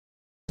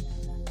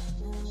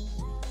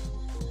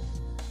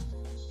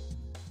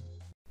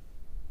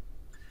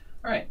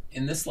All right,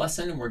 in this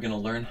lesson, we're going to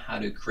learn how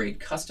to create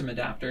custom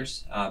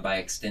adapters by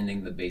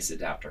extending the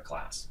BaseAdapter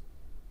class.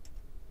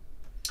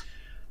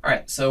 All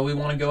right, so we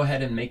want to go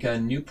ahead and make a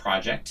new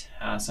project.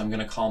 So I'm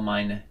going to call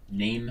mine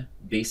name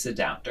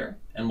BaseAdapter,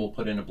 and we'll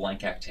put in a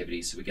blank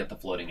activity so we get the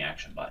floating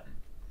action button.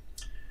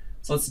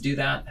 So let's do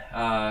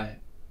that.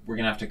 We're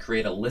going to have to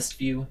create a list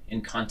view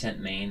in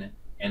content main,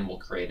 and we'll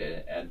create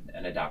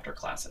an adapter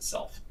class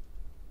itself.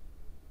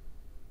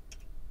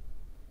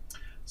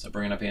 So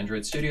bringing up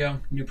Android Studio,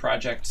 new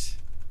project.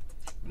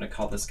 I'm going to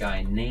call this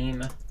guy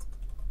name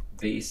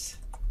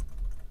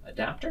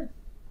BaseAdapter,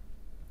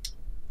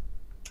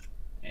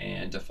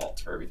 and default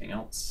for everything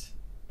else.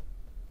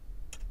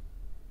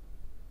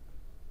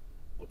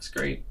 Looks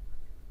great.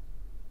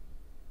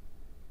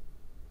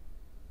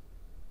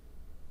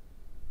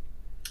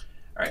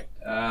 All right,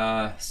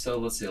 so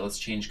let's see, let's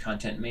change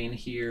content main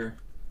here.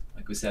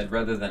 Like we said,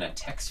 rather than a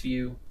text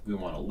view, we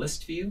want a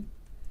list view.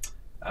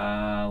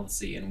 Let's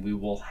see, and we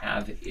will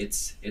have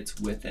its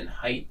width and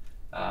height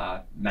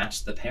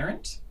match the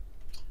parent.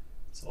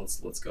 So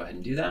let's go ahead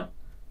and do that.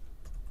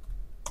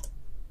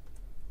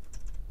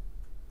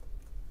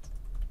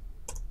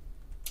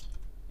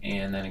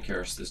 And then of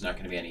course there's not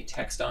going to be any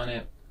text on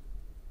it,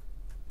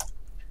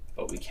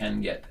 but we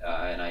can get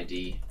an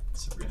ID,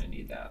 so we're going to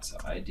need that. So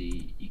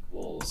ID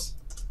equals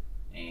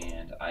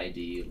and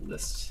ID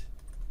list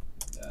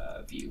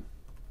view,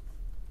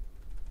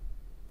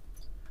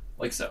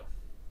 like so.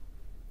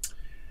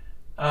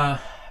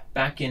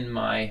 Back in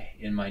my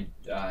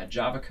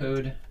Java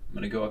code, I'm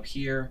going to go up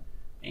here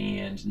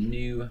and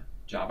new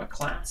Java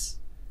class,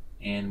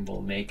 and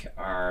we'll make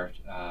our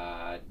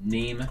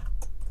name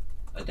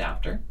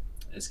adapter.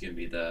 Is going to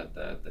be the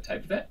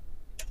type of it.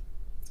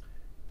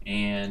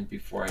 And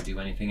before I do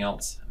anything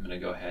else, I'm going to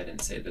go ahead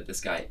and say that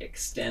this guy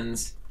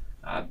extends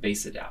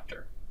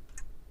BaseAdapter.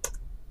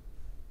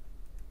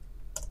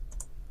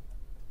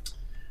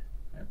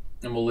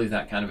 And we'll leave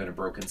that kind of in a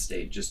broken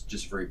state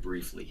just very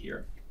briefly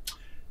here.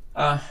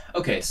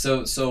 Okay,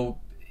 so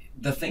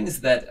the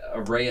things that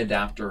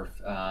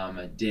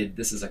ArrayAdapter did,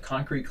 this is a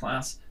concrete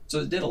class, so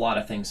it did a lot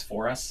of things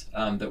for us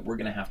that we're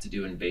going to have to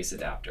do in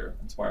BaseAdapter.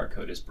 That's why our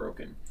code is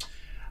broken.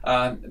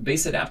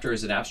 BaseAdapter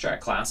is an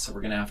abstract class, so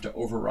we're going to have to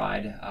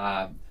override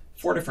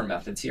 4 different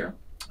methods here.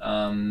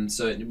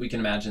 So we can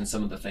imagine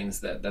some of the things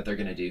that they're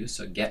going to do.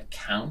 So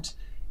getCount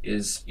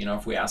is,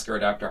 if we ask our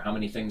adapter how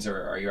many things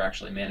are you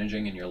actually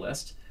managing in your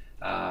list,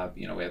 we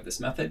have this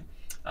method.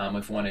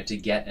 If we wanted to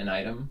get an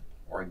item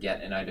or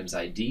get an item's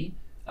ID,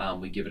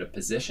 we give it a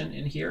position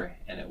in here,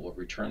 and it will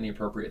return the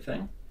appropriate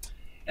thing.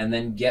 And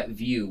then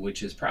getView,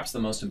 which is perhaps the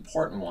most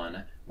important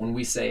one, when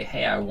we say,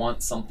 hey, I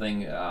want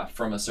something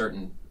from a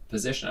certain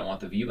position, I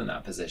want the view in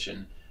that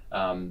position,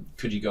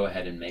 could you go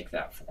ahead and make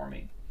that for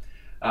me?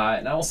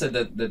 And I will say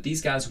that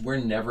these guys we're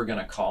never going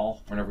to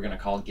call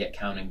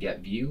getCount and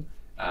getView.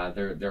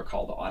 They're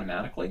called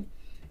automatically.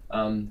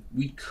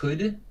 We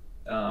could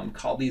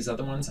call these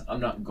other ones.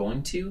 I'm not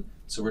going to,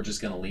 so we're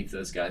just going to leave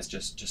those guys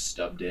just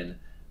stubbed in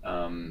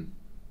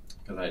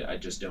because I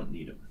just don't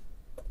need them.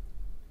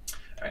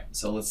 All right,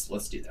 so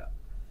let's do that.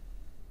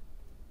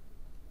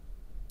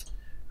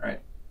 All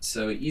right.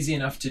 So easy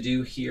enough to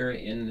do here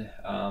in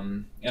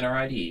our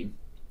IDE. In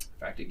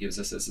fact, it gives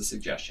us as a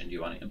suggestion, do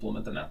you want to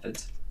implement the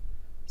methods?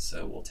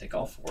 So we'll take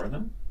all 4 of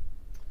them.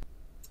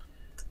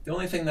 The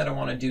only thing that I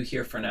want to do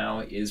here for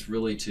now is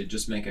really to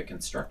just make a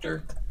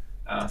constructor.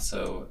 I'm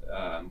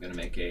going to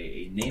make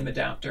a name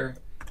adapter,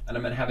 and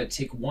I'm going to have it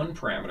take one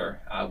parameter,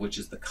 which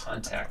is the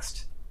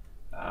context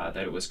that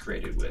it was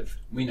created with.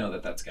 We know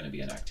that that's going to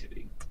be an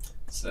activity.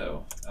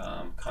 So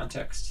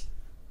context.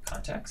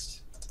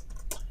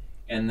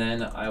 And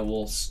then I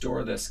will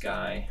store this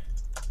guy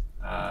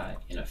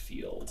in a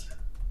field.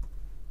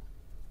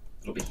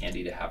 It'll be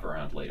handy to have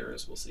around later,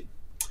 as we'll see.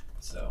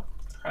 So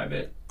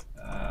private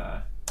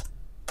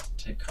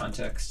type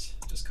context,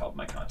 just called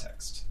my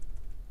context.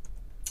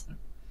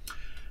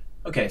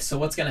 Okay, so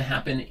what's going to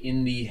happen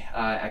in the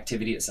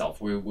activity itself?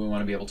 We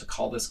want to be able to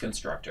call this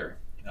constructor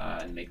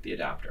and make the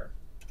adapter.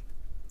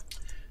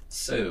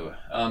 So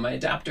my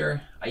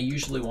adapter, I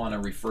usually want to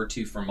refer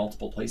to from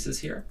multiple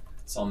places here.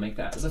 So I'll make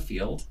that as a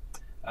field.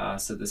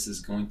 So this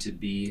is going to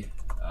be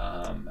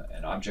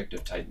an object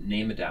of type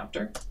name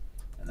adapter,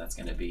 and that's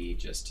going to be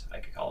just, I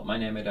could call it my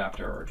name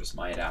adapter or just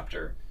my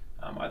adapter.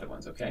 Either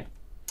one's okay.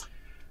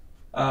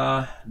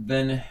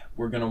 Then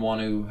we're going to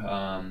want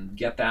to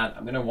get that.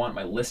 I'm going to want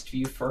my list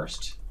view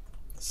first.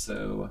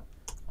 So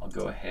I'll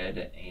go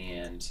ahead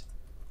and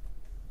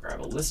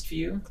grab a list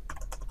view.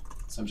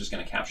 So I'm just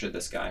going to capture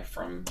this guy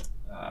from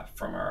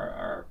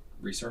our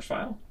resource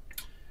file.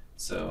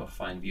 So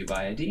find view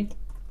by ID.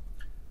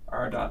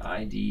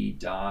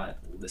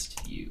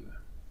 r.id.listView,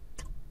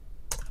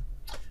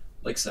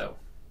 like so.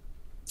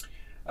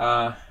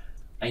 I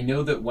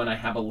know that when I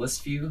have a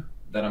list view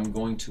that I'm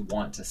going to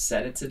want to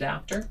set its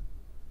adapter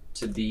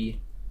to be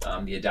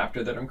the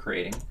adapter that I'm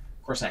creating.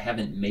 Of course, I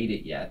haven't made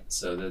it yet,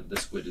 so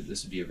this would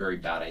be a very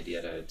bad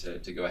idea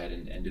to go ahead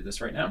and do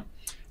this right now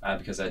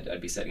because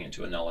I'd be setting it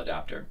to a null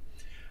adapter.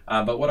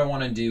 But what I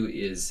want to do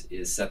is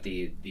set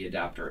the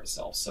adapter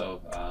itself.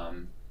 So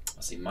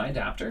let's see, my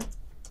adapter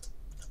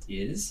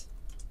is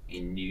a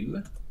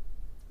new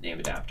name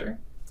adapter.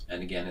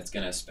 And again, it's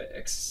going to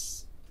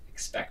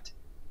expect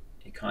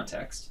a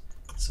context.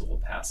 So we'll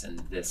pass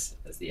in this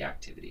as the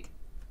activity.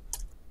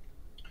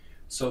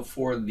 So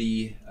for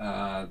the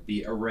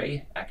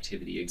array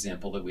activity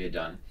example that we had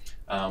done,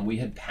 we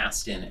had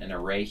passed in an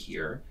array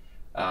here.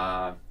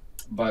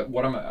 But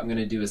what I'm going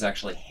to do is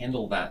actually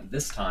handle that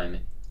this time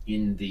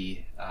in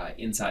the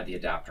inside the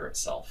adapter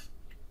itself.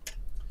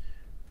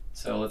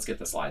 So let's get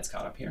the slides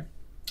caught up here.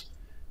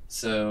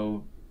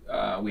 So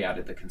we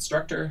added the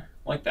constructor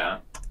like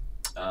that,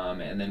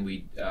 and then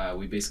we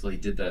basically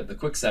did the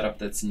quick setup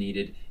that's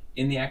needed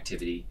in the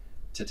activity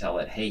to tell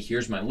it, hey,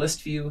 here's my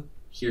list view,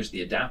 here's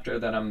the adapter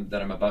that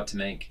I'm about to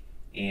make,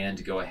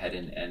 and go ahead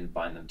and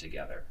bind them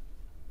together.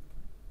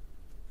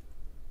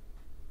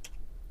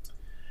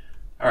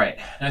 All right,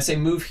 and I say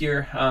move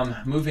here,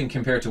 moving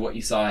compared to what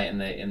you saw in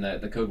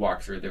the code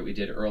walkthrough that we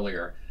did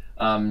earlier.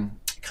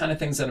 Kind of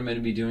things that I'm going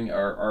to be doing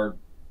are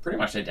pretty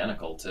much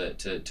identical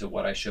to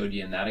what I showed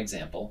you in that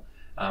example.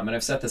 And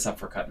I've set this up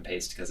for cut and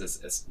paste because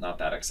it's not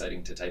that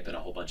exciting to type in a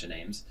whole bunch of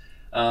names.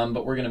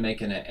 But we're going to make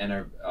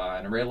an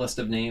array list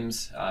of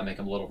names, make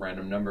a little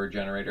random number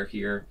generator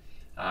here,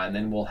 and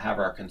then we'll have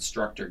our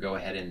constructor go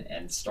ahead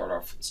and start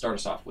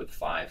us off with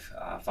five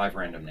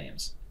random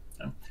names.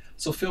 Okay?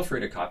 So feel free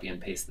to copy and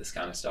paste this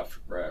kind of stuff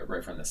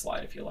right from the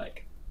slide if you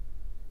like.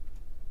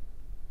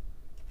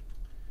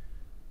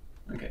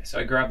 Okay, so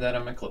I grabbed that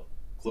on my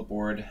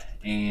clipboard,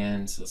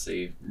 and so let's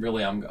see,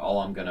 really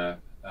all I'm gonna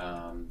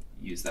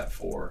use that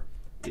for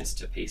is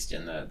to paste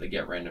in the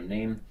get random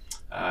name.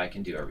 I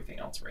can do everything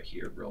else right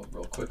here real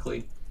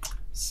quickly.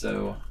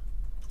 So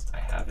I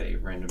have a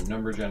random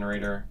number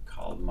generator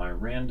called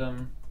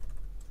myRandom,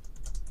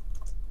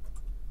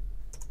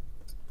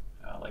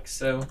 like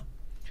so.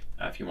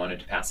 If you wanted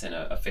to pass in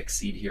a fixed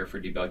seed here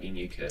for debugging,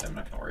 you could. I'm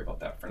not going to worry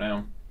about that for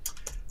now.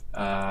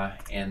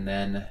 And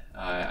then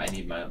I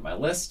need my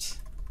list.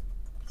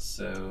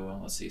 So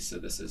let's see. So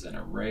this is an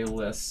array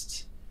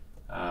list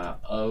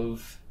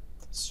of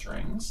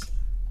strings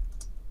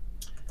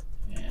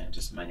and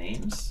just my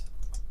names.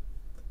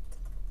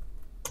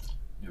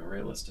 New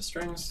array list of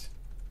strings.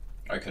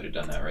 I could have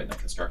done that right in the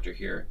constructor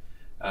here.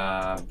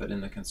 But in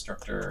the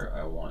constructor,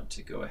 I want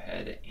to go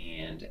ahead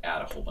and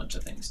add a whole bunch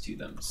of things to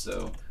them.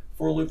 So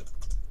for loop,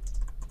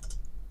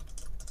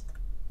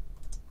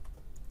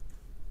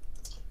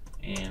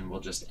 and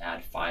we'll just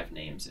add 5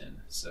 names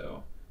in.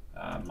 So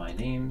my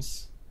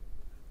names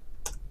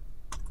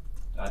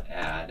dot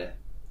add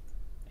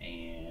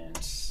and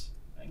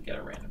get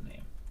a random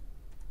name.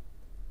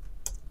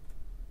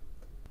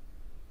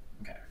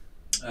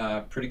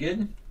 Okay, pretty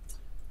good.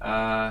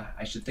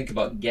 I should think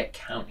about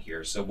getCount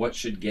here. So what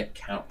should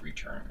getCount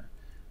return?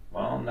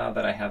 Well, now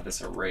that I have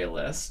this array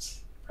list,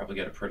 probably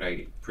get a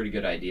pretty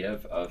good idea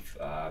of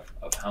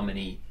how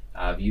many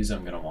views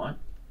I'm going to want.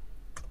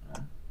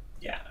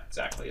 Yeah,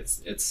 exactly.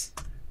 It's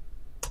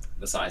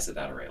the size of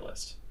that array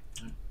list.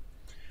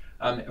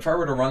 If I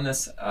were to run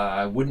this,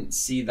 I wouldn't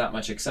see that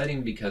much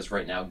exciting because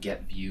right now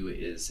getView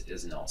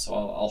is null. So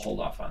I'll hold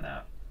off on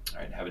that.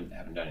 All right, haven't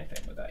done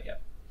anything with that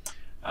yet.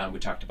 We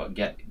talked about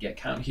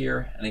getCount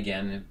here, and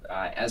again,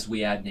 as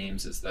we add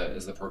names, as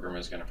the program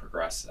is going to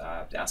progress,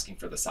 asking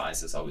for the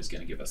size is always going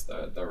to give us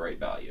the right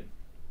value.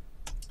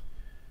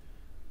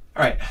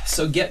 All right,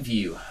 so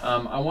getView.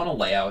 I want a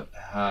layout.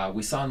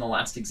 We saw in the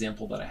last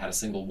example that I had a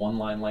single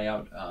one-line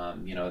layout,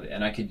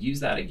 and I could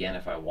use that again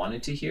if I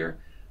wanted to here,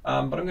 but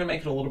I'm going to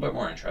make it a little bit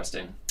more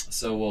interesting.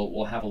 So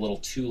we'll have a little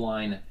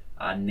 2-line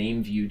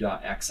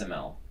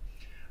nameview.xml.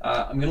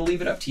 I'm going to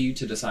leave it up to you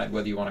to decide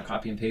whether you want to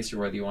copy and paste or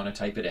whether you want to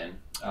type it in.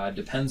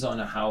 Depends on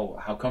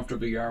how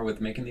comfortable you are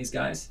with making these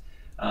guys.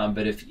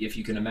 But if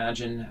you can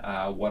imagine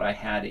what I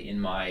had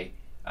in my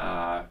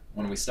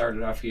when we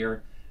started off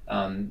here.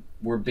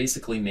 We're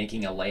basically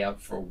making a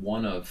layout for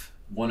one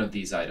of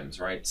these items,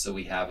 right? So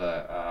we have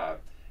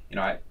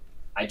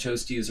I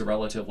chose to use a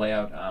relative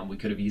layout. We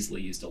could have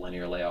easily used a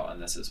linear layout on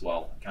this as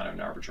well, kind of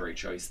an arbitrary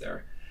choice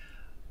there.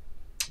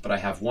 But I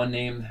have one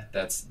name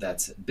that's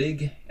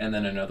big, and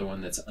then another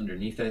one that's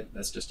underneath it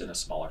that's just in a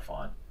smaller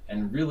font.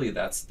 And really,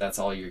 that's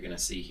all you're going to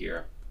see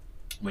here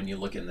when you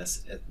look in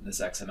this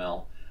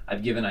XML.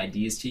 I've given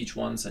IDs to each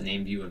one, so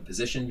name view and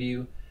position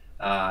view.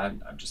 I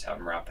just have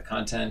them wrap the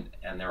content,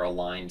 and they're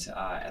aligned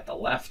at the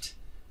left,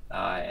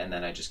 and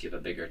then I just give a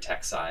bigger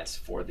text size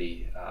for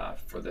the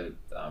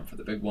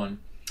big one,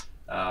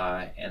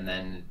 and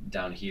then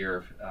down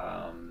here,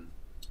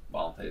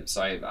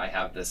 so I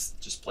have this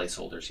just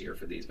placeholders here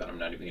for these, but I'm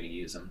not even going to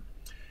use them.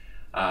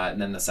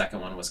 And then the second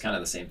one was kind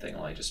of the same thing,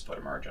 only I just put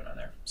a margin on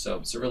there.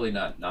 So really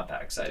not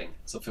that exciting.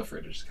 So feel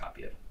free to just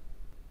copy it.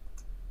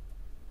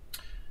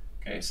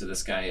 Okay, so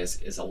this guy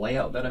is a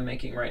layout that I'm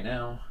making right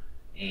now,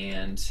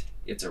 and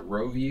it's a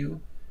row view.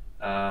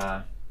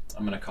 I'm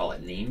going to call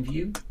it name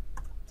view.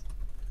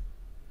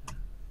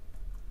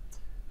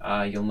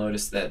 you'll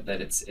notice that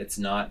it's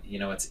not, you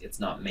know, it's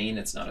not main.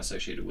 It's not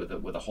associated with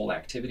a whole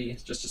activity.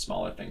 It's just a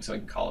smaller thing, so I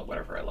can call it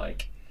whatever I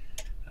like.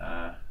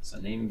 So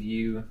name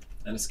view,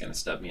 and it's going to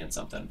stub me in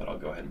something, but I'll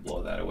go ahead and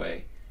blow that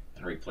away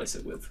and replace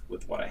it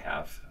with what I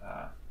have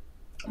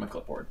on my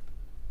clipboard.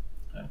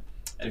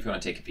 And if you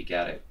want to take a peek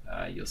at it,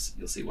 you'll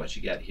see what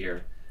you get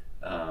here.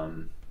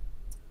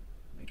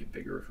 Make it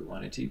bigger if we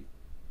wanted to.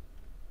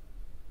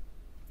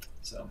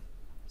 So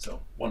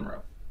one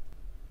row.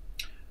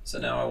 So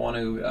now I want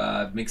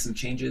to make some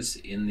changes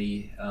in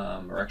the,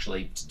 or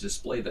actually to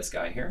display this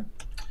guy here.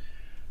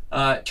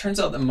 It turns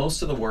out that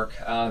most of the work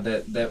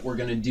that we're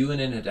going to do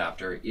in an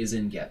adapter is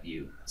in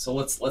getView. So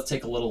let's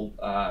take a little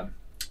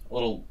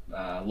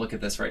look at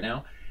this right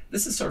now.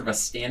 This is sort of a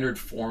standard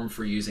form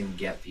for using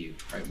getView,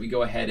 right? We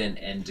go ahead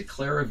and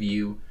declare a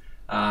view,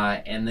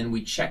 and then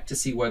we check to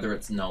see whether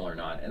it's null or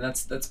not. And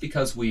that's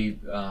because we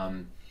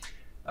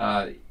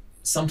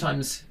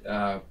sometimes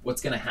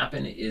what's going to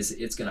happen is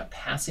it's going to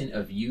pass in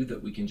a view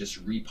that we can just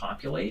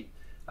repopulate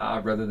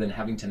rather than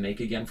having to make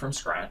again from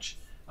scratch.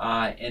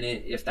 And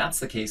if that's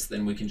the case,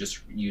 then we can just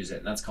use it,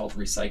 and that's called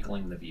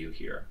recycling the view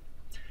here.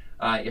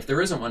 If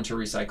there isn't one to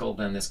recycle,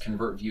 then this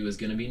convert view is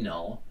going to be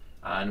null,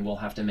 and we'll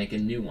have to make a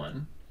new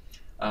one.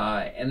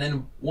 And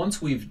then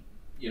once we've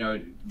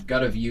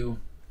got a view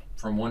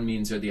from one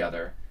means or the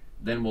other,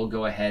 then we'll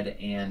go ahead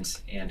and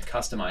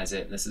customize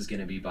it, and this is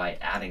going to be by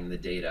adding the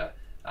data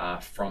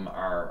from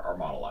our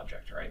model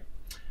object, right?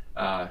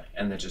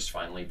 And then just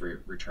finally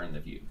return the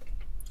view.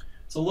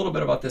 So a little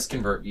bit about this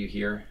convert view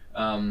here.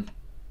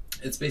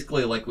 It's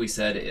basically, like we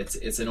said,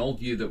 it's an old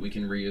view that we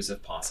can reuse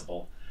if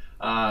possible.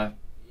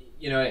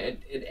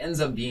 It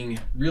ends up being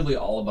really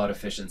all about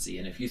efficiency.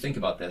 And if you think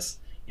about this,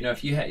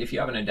 if you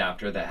have an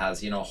adapter that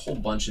has a whole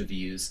bunch of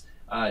views,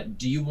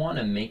 do you want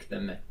to make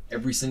them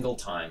every single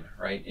time,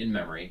 right, in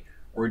memory,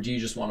 or do you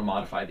just want to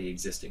modify the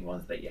existing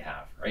ones that you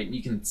have, right? And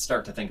you can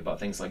start to think about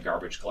things like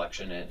garbage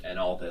collection and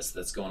all this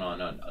that's going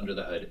on under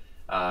the hood,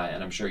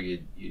 and I'm sure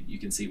you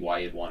can see why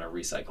you'd want to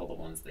recycle the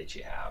ones that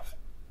you have.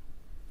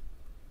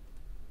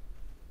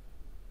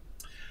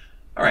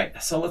 All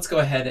right, so let's go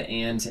ahead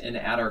and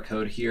add our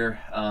code here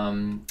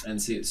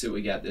and see what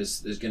we get.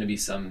 There's going to be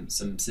some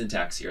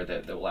syntax here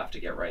that we'll have to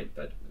get right,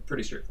 but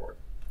pretty straightforward.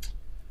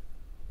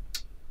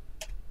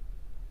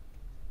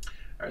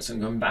 All right, so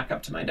I'm going back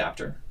up to my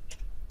adapter,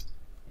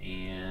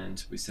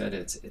 and we said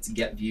it's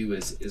getView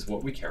is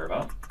what we care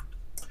about.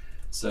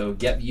 So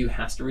getView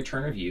has to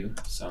return a view,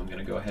 so I'm going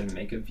to go ahead and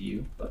make a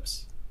view.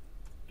 Oops,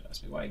 don't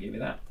ask me why I gave you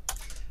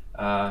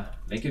that.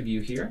 Make a view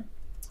here,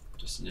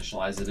 just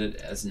initialize it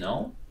as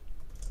null.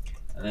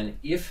 And then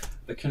if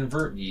the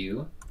convert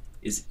view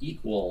is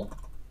equal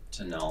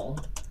to null,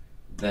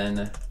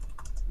 then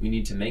we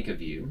need to make a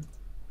view.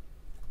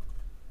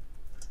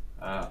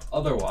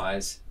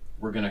 Otherwise,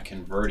 we're going to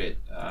convert it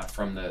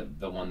from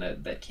the one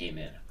that came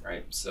in,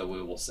 right? So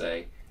we will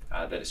say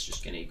that it's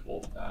just going to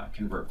equal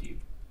convert view.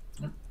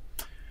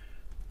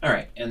 All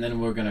right, and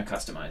then we're going to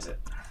customize it,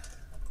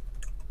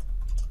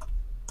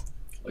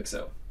 like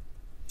so.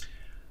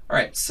 All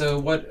right, so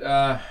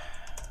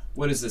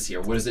what is this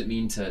here? What does it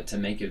mean to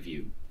make a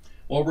view?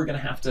 Well, we're going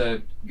to have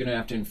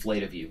to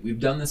inflate a view. We've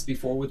done this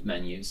before with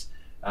menus,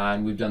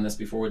 and we've done this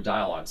before with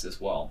dialogues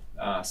as well.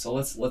 So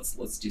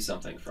let's do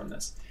something from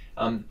this.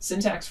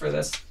 Syntax for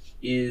this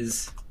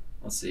is,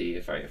 let's see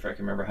if I can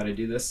remember how to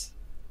do this.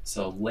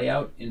 So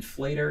layout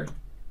inflator.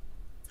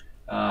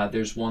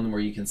 There's one where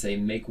you can say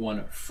make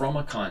one from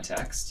a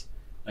context.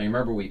 Now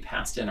remember we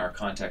passed in our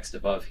context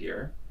above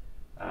here.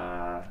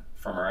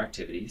 From our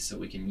activity, so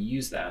we can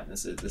use that.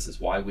 This is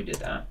why we did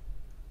that.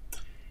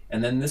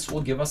 And then this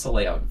will give us a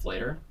layout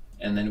inflator,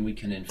 and then we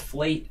can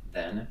inflate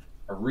then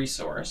a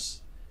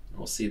resource. And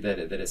we'll see that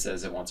it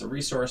says it wants a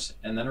resource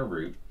and then a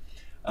root.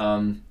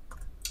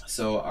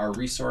 So our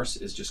resource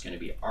is just going to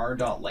be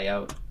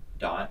r.layout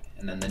dot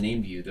and then the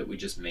name view that we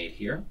just made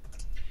here.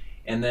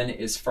 And then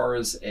as far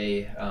as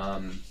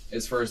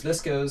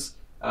this goes,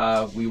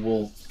 we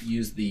will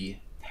use the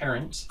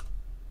parent.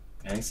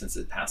 Okay, since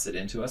it passed it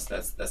into us,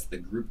 that's the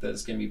group that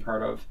it's going to be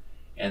part of,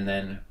 and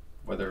then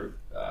whether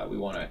we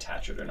want to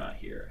attach it or not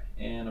here.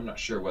 And I'm not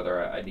sure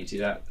whether I need to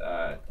do that.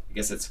 I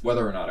guess it's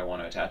whether or not I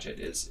want to attach it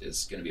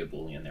is going to be a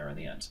Boolean there in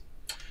the end.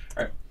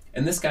 All right,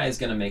 and this guy is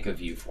going to make a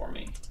view for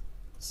me.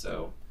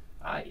 So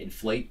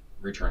inflate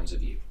returns a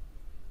view.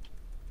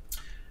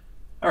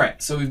 All right,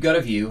 so we've got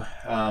a view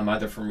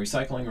either from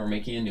recycling or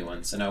making a new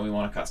one. So now we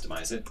want to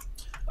customize it.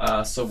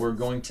 So we're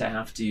going to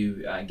have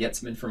to get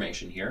some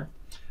information here.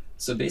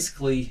 So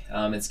basically,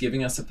 it's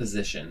giving us a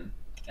position,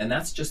 and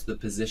that's just the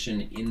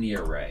position in the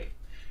array,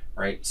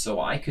 right?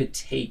 So I could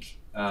take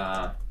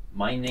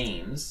my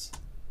names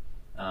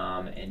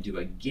and do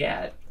a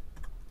get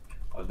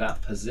of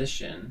that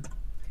position,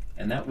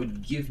 and that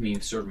would give me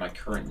sort of my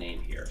current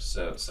name here.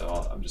 So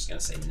I'm just going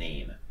to say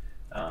name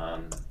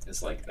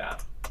is like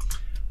that.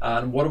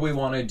 And what do we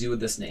want to do with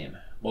this name?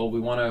 Well, we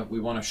want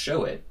to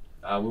show it.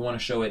 We want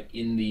to show it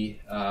in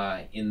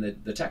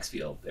the text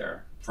field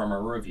there from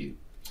our row view.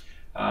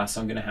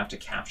 So I'm going to have to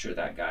capture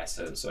that guy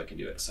so I can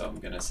do it. So I'm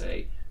going to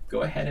say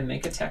go ahead and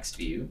make a text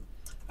view,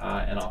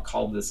 and I'll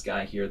call this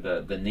guy here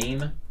the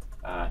name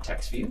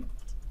text view,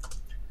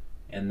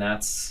 and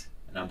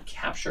I'm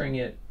capturing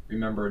it,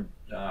 remember,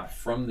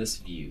 from this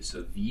view.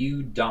 So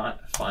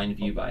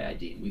view.findView by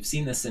ID. We've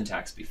seen this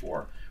syntax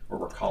before, where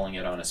we're calling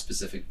it on a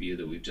specific view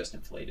that we've just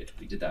inflated.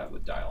 We did that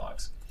with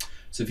dialogues.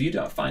 So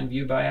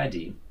view.findView by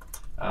ID,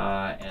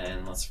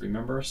 and let's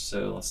remember.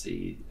 So let's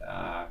see.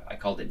 I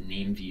called it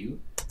name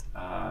view.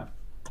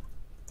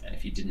 And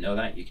if you didn't know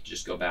that, you could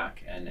just go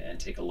back and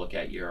take a look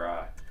at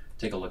your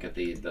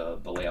the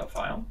layout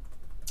file.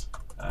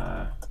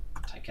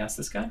 Typecast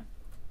this guy,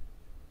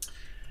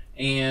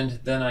 and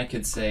then I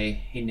could say,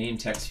 hey, name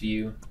text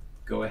view,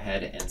 go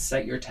ahead and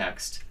set your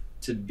text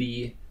to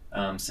be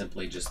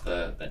simply just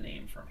the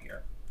name from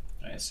here.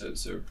 All right, so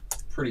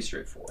pretty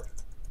straightforward.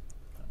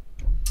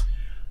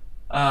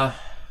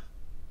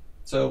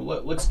 So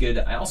looks good.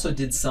 I also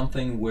did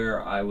something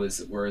where I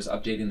was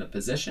updating the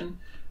position.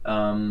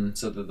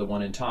 So that the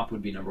one in top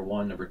would be number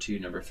 1, number 2,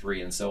 number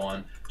 3, and so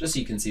on, just so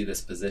you can see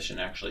this position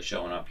actually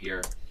showing up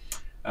here.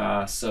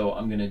 So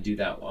I'm going to do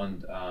that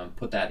one,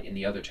 put that in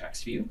the other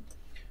text view.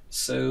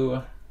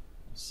 So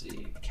let's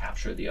see,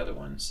 capture the other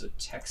one. So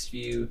text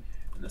view,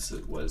 and this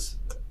was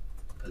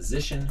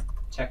position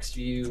text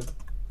view,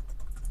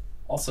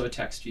 also a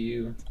text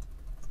view,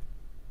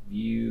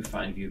 view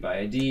find view by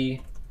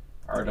ID,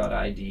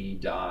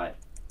 r.id.position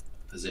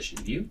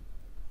view.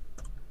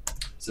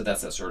 So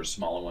that's that sort of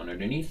smaller one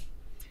underneath.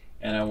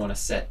 And I want to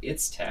set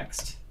its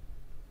text,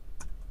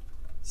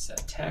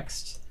 set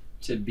text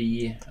to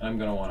be, I'm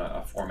going to want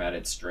a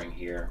formatted string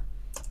here.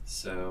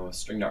 So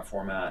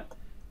string.format,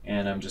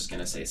 and I'm just going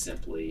to say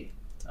simply,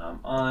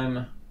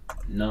 I'm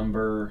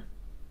number,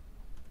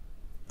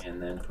 and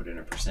then put in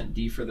a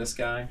 %d for this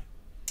guy.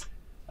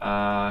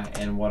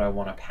 And what I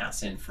want to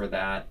pass in for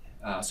that,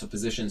 so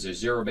positions are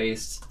 0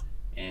 based,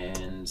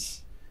 and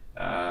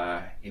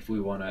if we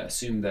want to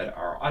assume that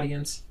our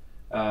audience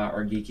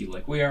are geeky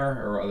like we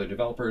are, or other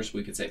developers,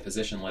 we could say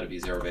position, let it be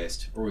 0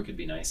 based, or we could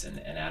be nice and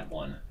add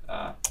one,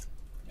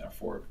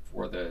 for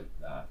the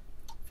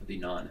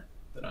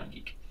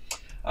non-geek.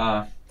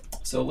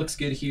 So it looks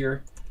good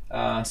here.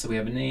 So we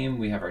have a name,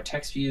 we have our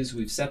text views,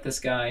 we've set this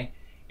guy,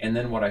 and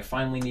then what I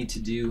finally need to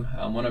do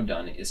when I'm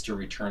done is to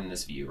return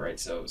this view, right?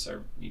 So I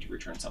need to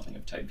return something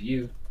of type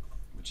view,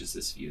 which is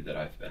this view that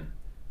I've been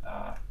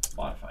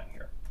modifying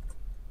here.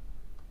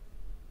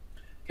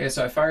 Okay,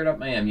 so I fired up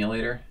my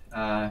emulator,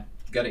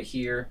 got it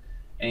here,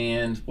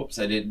 and whoops,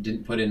 I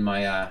didn't put in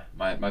my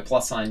my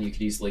plus sign. You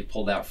could easily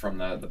pull that from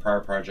the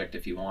prior project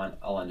if you want.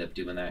 I'll end up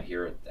doing that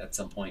here at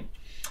some point.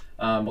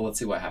 But let's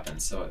see what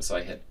happens. So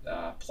I hit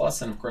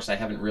plus, and of course I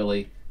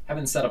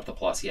haven't set up the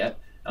plus yet.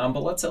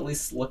 But let's at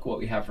least look what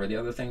we have for the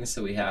other things.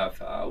 So we have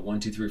 1,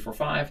 2, 3, 4,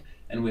 5,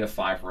 and we have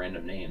 5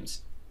 random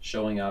names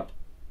showing up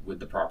with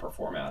the proper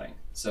formatting.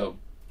 So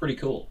pretty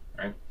cool,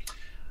 right?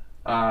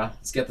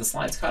 Let's get the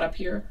slides caught up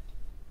here.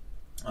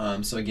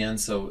 So again,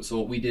 so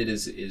what we did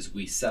is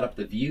we set up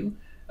the view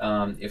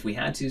if we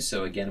had to.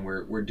 So again,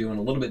 we're doing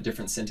a little bit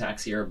different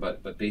syntax here,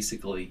 but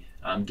basically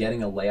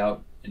getting a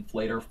layout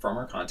inflator from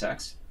our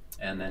context,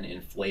 and then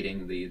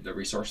inflating the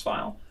resource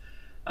file,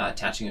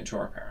 attaching it to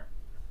our parent.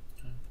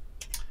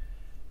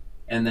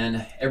 And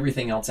then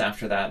everything else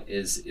after that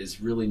is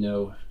really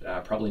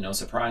probably no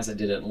surprise. I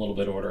did it in a little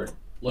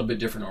bit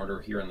different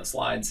order here in the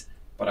slides,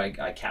 but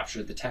I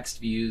captured the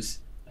text views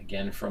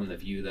again from the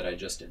view that I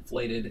just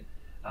inflated.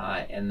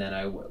 And then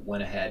I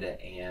went ahead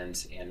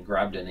and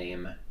grabbed a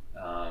name,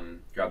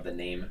 grabbed the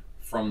name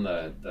from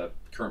the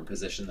current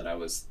position that I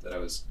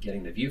was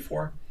getting the view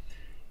for,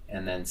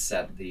 and then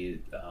set the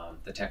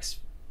text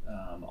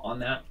on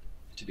that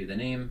to be the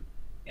name,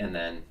 and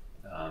then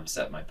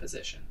set my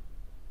position.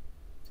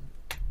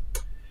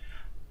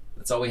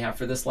 That's all we have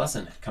for this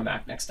lesson. Come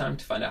back next time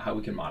to find out how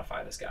we can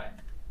modify this guy.